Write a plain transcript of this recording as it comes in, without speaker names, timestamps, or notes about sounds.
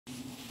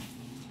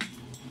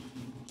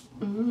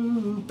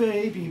Ooh,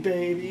 baby,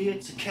 baby,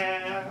 it's a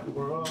cat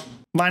world.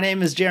 My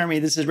name is Jeremy.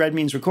 This is Red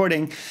Means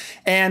Recording.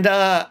 And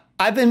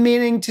I've been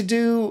meaning to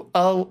do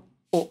a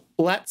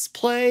let's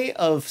play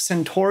of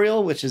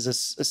Syntorial, which is a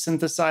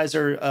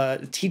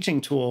synthesizer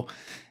teaching tool.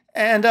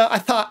 And I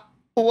thought,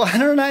 why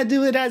don't I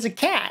do it as a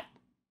cat?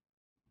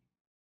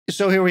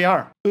 So here we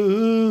are.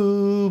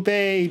 Ooh,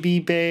 baby,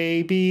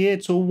 baby,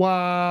 it's a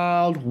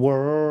wild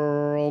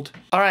world.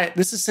 All right,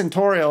 this is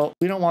Syntorial.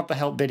 We don't want the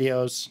help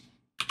videos.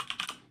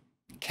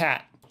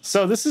 Cat.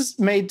 So this is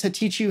made to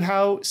teach you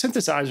how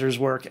synthesizers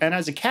work. And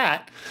as a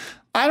cat,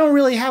 I don't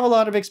really have a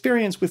lot of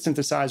experience with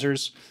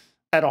synthesizers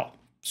at all.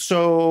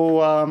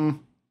 So,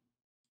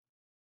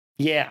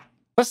 yeah,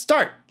 let's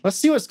start. Let's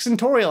see what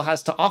Syntorial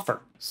has to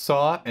offer.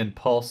 Saw and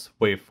pulse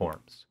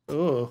waveforms.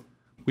 Ooh.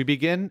 We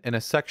begin in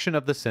a section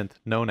of the synth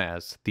known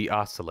as the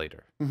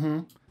oscillator.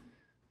 Mm-hmm.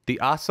 The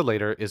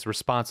oscillator is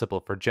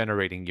responsible for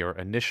generating your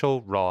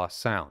initial raw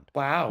sound,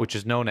 Wow. which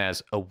is known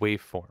as a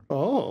waveform.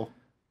 Oh.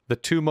 The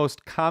two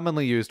most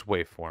commonly used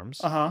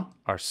waveforms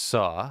are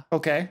saw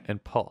Okay.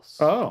 and pulse.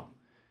 Oh.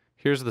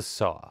 Here's the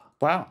saw.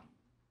 Wow.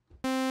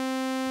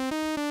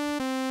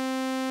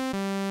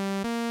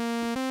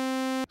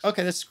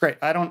 Okay, this is great.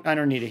 I don't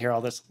need to hear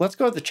all this. Let's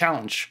go with the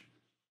challenge.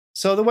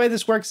 So the way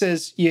this works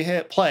is you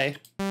hit play,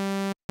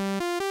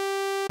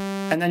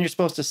 and then you're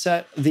supposed to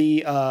set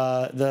the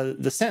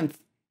synth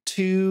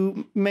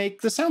to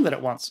make the sound that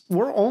it wants.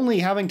 We're only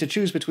having to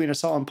choose between a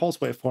saw and pulse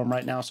waveform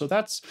right now, so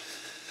that's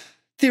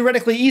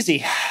theoretically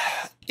easy,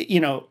 you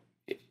know,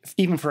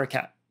 even for a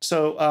cat.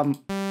 So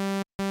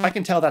I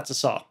can tell that's a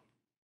saw.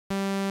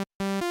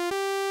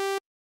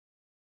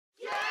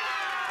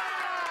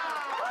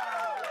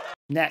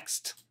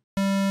 Next.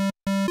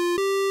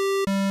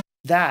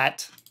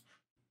 That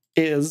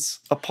is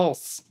a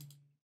pulse.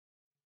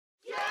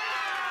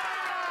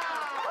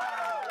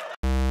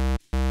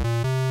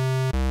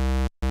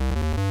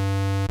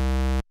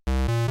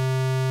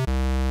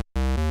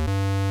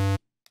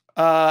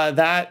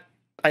 That,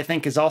 I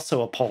think, is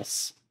also a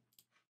pulse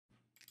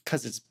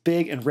because it's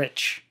big and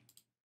rich.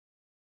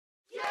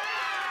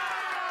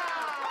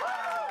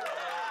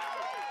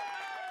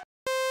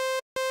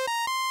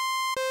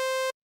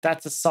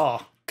 That's a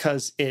saw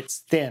because it's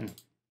thin.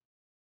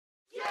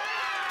 Yeah.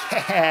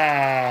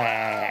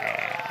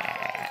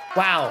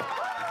 Wow.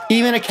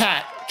 Even a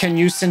cat can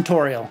use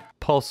Syntorial.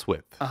 Pulse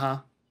width. Uh-huh.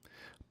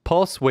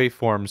 Pulse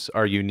waveforms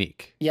are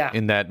unique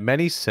in that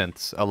many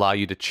synths allow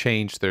you to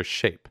change their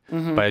shape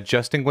by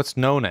adjusting what's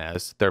known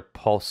as their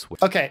pulse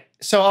width. Okay,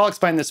 so I'll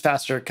explain this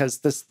faster because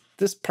this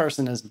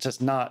person is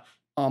just not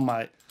on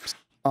my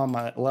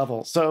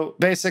level. So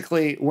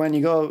basically, when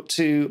you go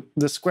to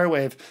the square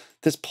wave,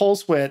 this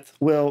pulse width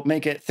will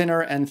make it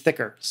thinner and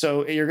thicker.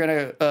 So you're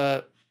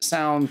gonna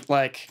sound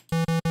like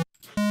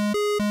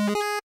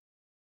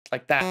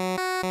that,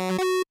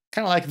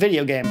 kind of like a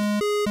video game.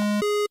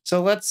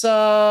 So let's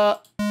start.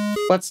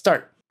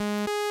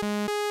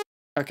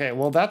 Okay,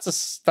 well that's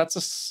this.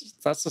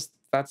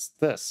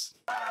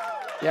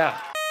 Yeah.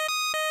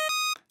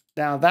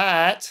 Now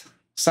that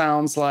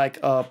sounds like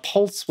a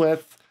pulse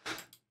with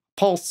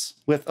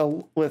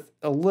a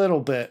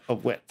little bit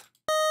of width.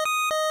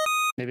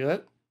 Maybe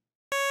that.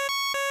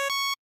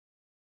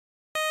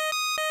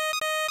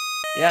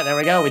 Yeah, there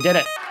we go. We did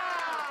it.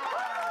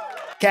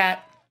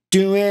 Cat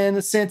doing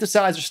the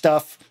synthesizer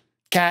stuff.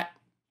 Cat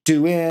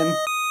doing.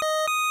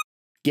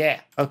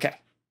 Yeah, okay.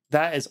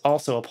 That is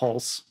also a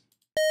pulse,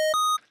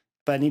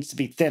 but it needs to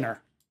be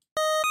thinner.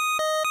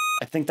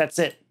 I think that's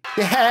it.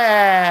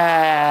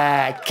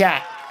 Yeah!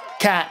 Cat,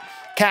 cat,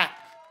 cat,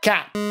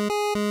 cat.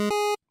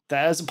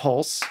 That is a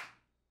pulse.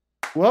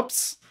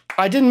 Whoops.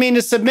 I didn't mean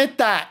to submit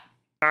that.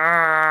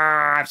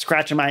 Ah, I'm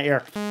scratching my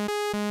ear.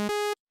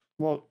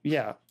 Well,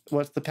 yeah.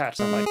 What's the patch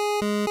sound like?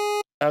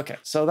 Okay,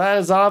 so that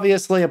is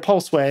obviously a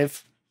pulse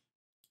wave.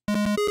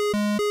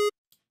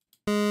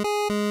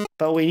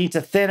 But we need to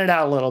thin it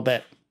out a little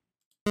bit.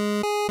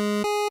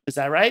 Is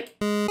that right?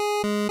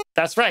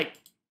 That's right.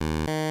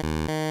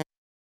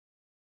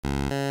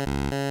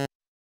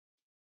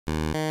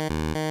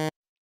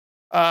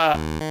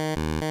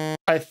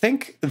 I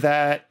think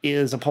that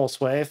is a pulse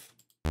wave.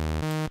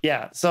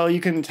 Yeah, so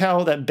you can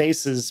tell that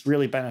basses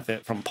really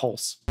benefit from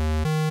pulse.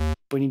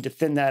 We need to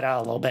thin that out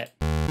a little bit.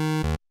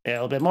 Yeah, a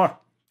little bit more.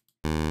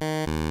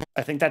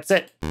 I think that's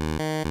it.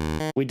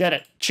 We did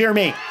it. Cheer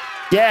me.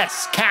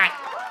 Yes, cat,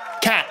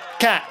 cat,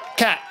 cat,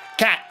 cat,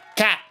 cat,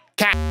 cat,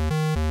 cat.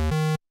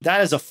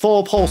 That is a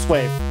full pulse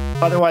wave,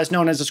 otherwise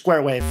known as a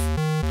square wave.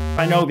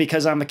 I know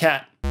because I'm a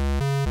cat.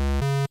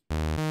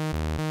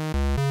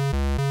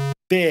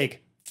 Big,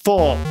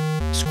 full,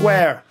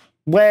 square,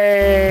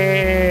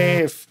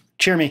 wave.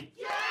 Cheer me.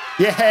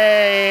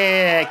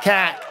 Yay!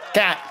 Cat,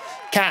 cat,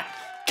 cat,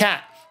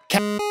 cat,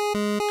 cat.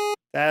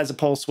 That is a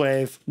pulse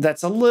wave.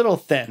 That's a little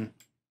thin.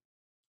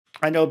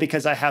 I know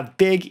because I have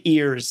big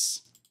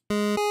ears.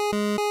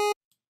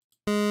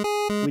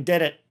 We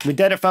did it. We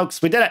did it, folks.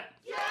 We did it.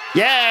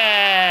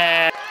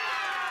 Yeah!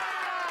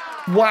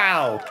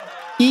 Wow.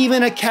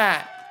 Even a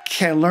cat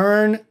can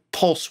learn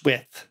pulse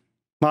width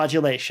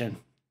modulation.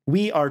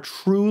 We are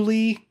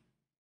truly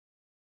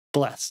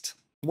blessed.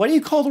 What do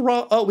you call the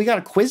raw? Oh, we got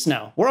a quiz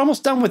now. We're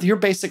almost done with your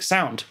basic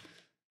sound.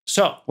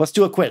 So let's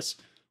do a quiz.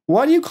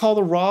 What do you call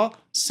the raw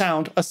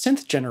sound a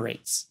synth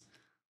generates?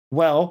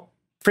 Well,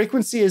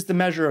 frequency is the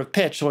measure of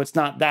pitch, so it's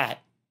not that.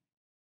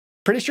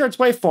 Pretty sure it's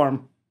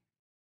waveform,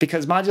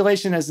 because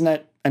modulation isn't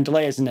it and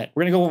delay isn't it.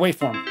 We're gonna go with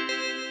waveform.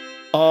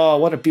 Oh,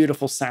 what a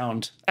beautiful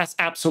sound. That's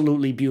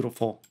absolutely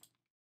beautiful.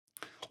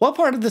 What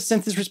part of the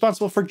synth is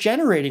responsible for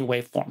generating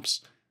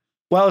waveforms?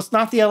 Well, it's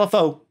not the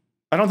LFO.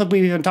 I don't think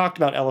we've even talked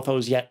about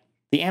LFOs yet.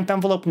 The amp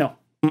envelope? No.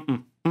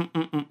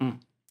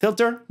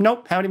 Filter?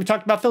 Nope. Haven't even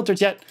talked about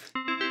filters yet.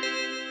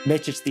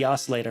 Mitch, it's the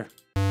oscillator.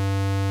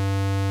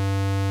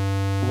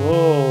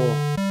 Whoa.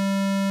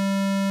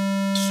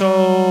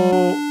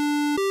 So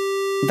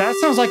that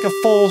sounds like a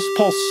full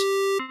pulse.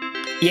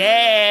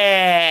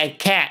 Yeah,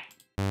 cat.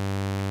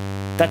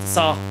 That's a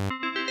saw.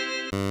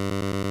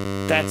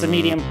 That's a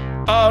medium.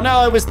 Oh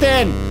no, it was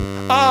thin.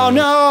 Oh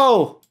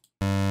no.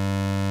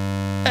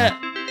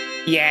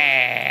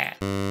 Yeah.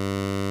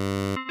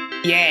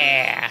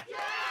 Yeah.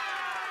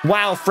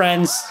 Wow,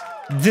 friends.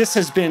 This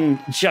has been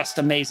just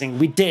amazing.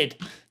 We did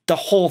the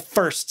whole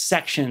first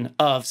section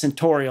of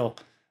Syntorial,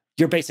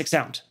 your basic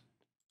sound.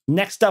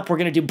 Next up, we're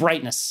going to do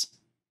brightness.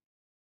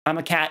 I'm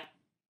a cat.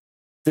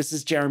 This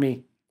is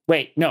Jeremy.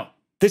 Wait, no.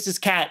 This is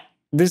cat.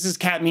 This is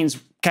cat means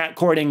cat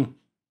courting.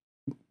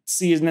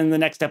 See you in the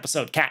next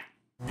episode. Cat.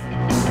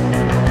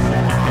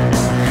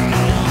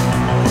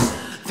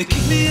 They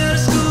kicked me out of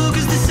school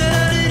because they said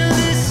I didn't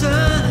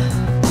listen.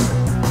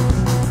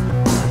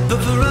 But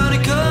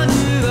Veronica